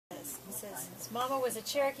His mama was a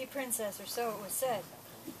Cherokee princess, or so it was said.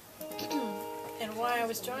 And why I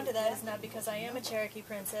was drawn to that is not because I am a Cherokee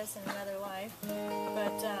princess in another life,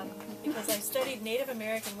 but because I studied Native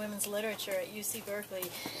American women's literature at UC Berkeley.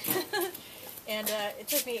 And it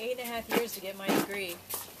took me 8.5 years to get my degree.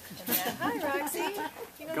 And, hi, Roxy.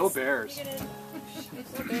 Go Bears.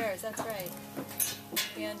 Go Bears, that's right.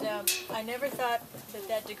 And I never thought that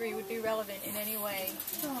that degree would be relevant in any way.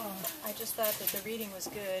 I just thought that the reading was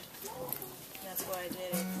good. And that's why I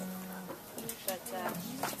did it. But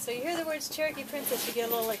so you hear the words Cherokee Princess, you get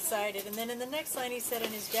a little excited. And then in the next line he said,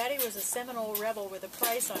 and his daddy was a Seminole rebel with a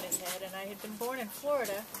price on his head. And I had been born in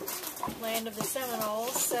Florida, land of the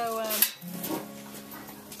Seminoles. So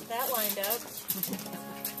that lined up.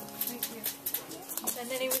 And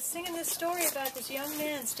then he was singing this story about this young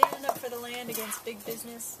man standing up for the land against big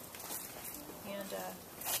business and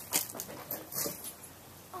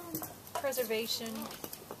preservation.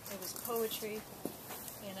 It was poetry.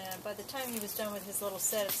 And by the time he was done with his little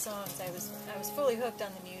set of songs, I was fully hooked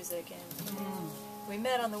on the music. And we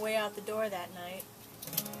met on the way out the door that night.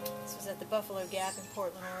 This was at the Buffalo Gap in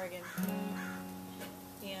Portland, Oregon.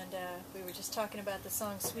 And we were just talking about the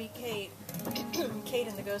song Sweet Kate, Kate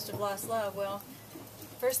and the Ghost of Lost Love. Well,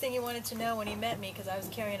 first thing he wanted to know when he met me, because I was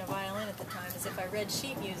carrying a violin at the time, is if I read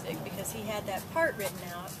sheet music, because he had that part written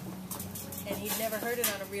out, and he'd never heard it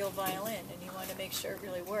on a real violin, and he wanted to make sure it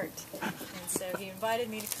really worked. And so he invited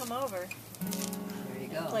me to come over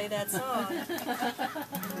and play that song.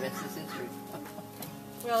 The rest is history.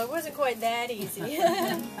 Well, it wasn't quite that easy.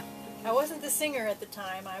 I wasn't the singer at the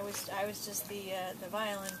time. I was just the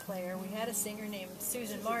violin player. We had a singer named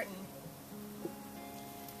Susan Martin,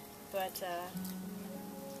 but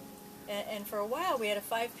and for a while we had a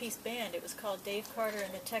 5-piece band. It was called Dave Carter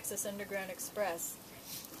and the Texas Underground Express.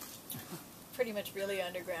 Pretty much really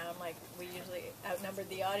underground, like we usually outnumbered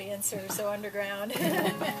the audience or so underground.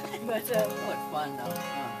 But what fun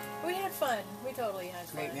though. We had fun. We totally had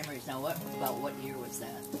fun. Great memories. Now about what year was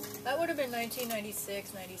that? That would have been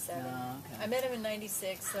 1996, 97. Oh, okay. I met him in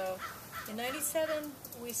 96, so in 97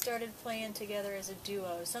 we started playing together as a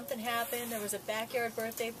duo. Something happened, there was a backyard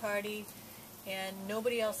birthday party, and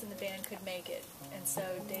nobody else in the band could make it. And so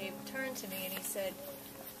Dave turned to me and he said,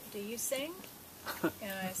 "Do you sing?"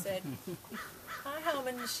 And I said, "I hum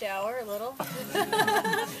in the shower a little."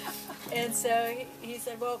 And so he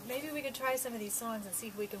said, "Well, maybe we could try some of these songs and see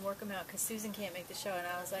if we can work them out, because Susan can't make the show." And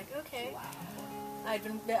I was like, "Okay." Wow. I've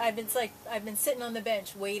been sitting on the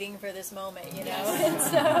bench waiting for this moment, you know. Yes. And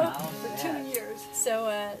So for 2 years.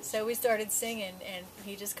 So we started singing, and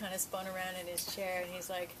he just kind of spun around in his chair, and he's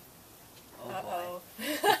like, "Uh-oh."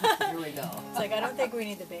 Here we go. It's like, I don't think we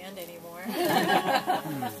need the band anymore.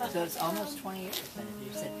 So it's almost 20 years.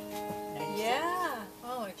 You said 96? Yeah.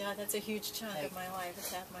 Oh my God, that's a huge chunk of my life.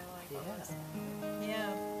 It's half my life almost.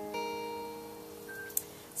 Yeah.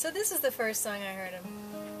 So this is the first song I heard him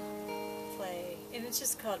play, and it's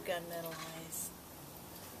just called Gunmetal Eyes.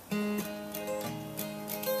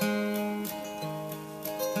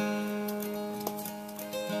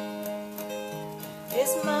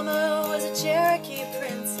 His mama was a Cherokee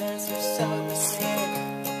princess, or so it was said.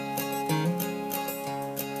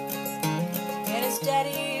 And his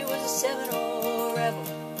daddy was a Seminole rebel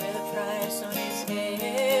with a price on his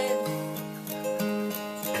head.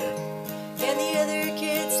 And the other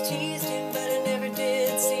kids teased him, but I never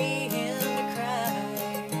did see him to cry.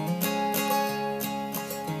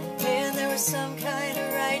 And there was some kind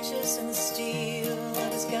of righteous in the steel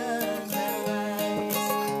of his gunmetal eyes.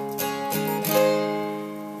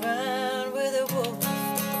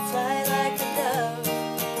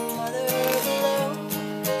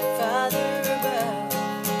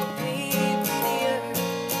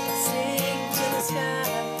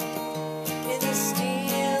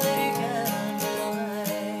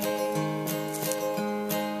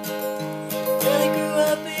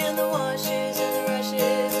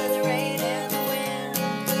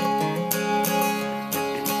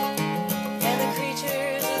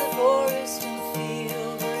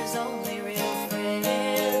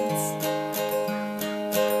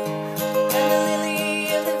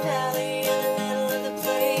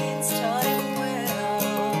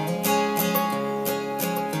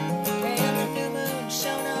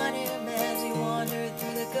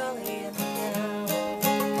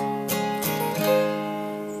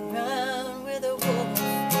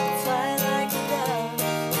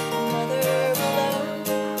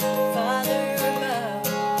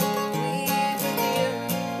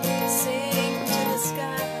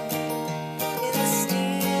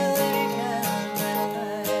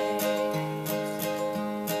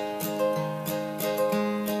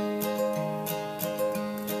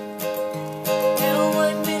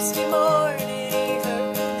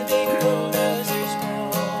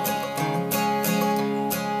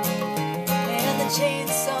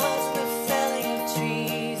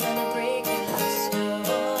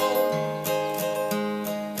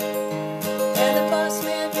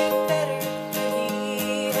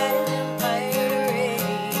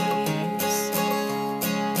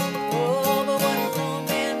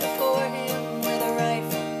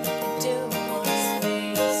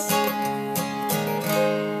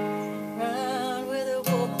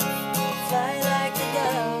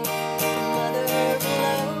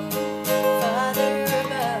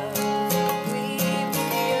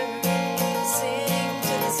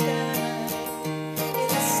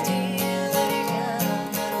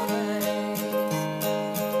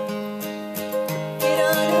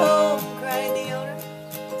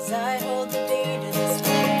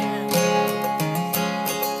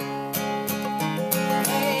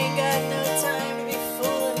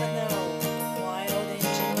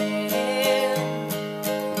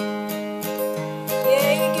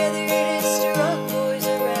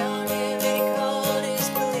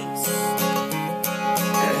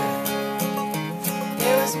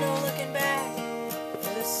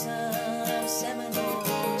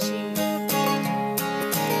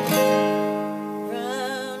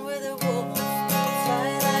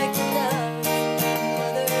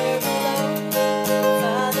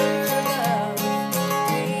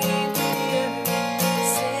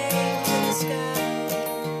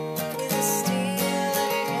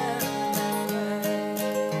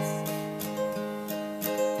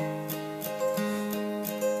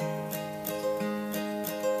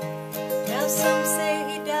 some say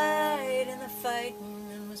he died in the fighting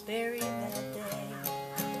and was buried that day.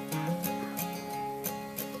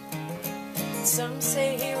 And some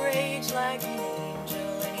say he raged like an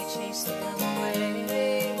angel and he chased them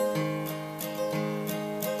away.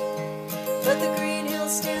 But the green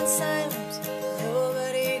hills stand silent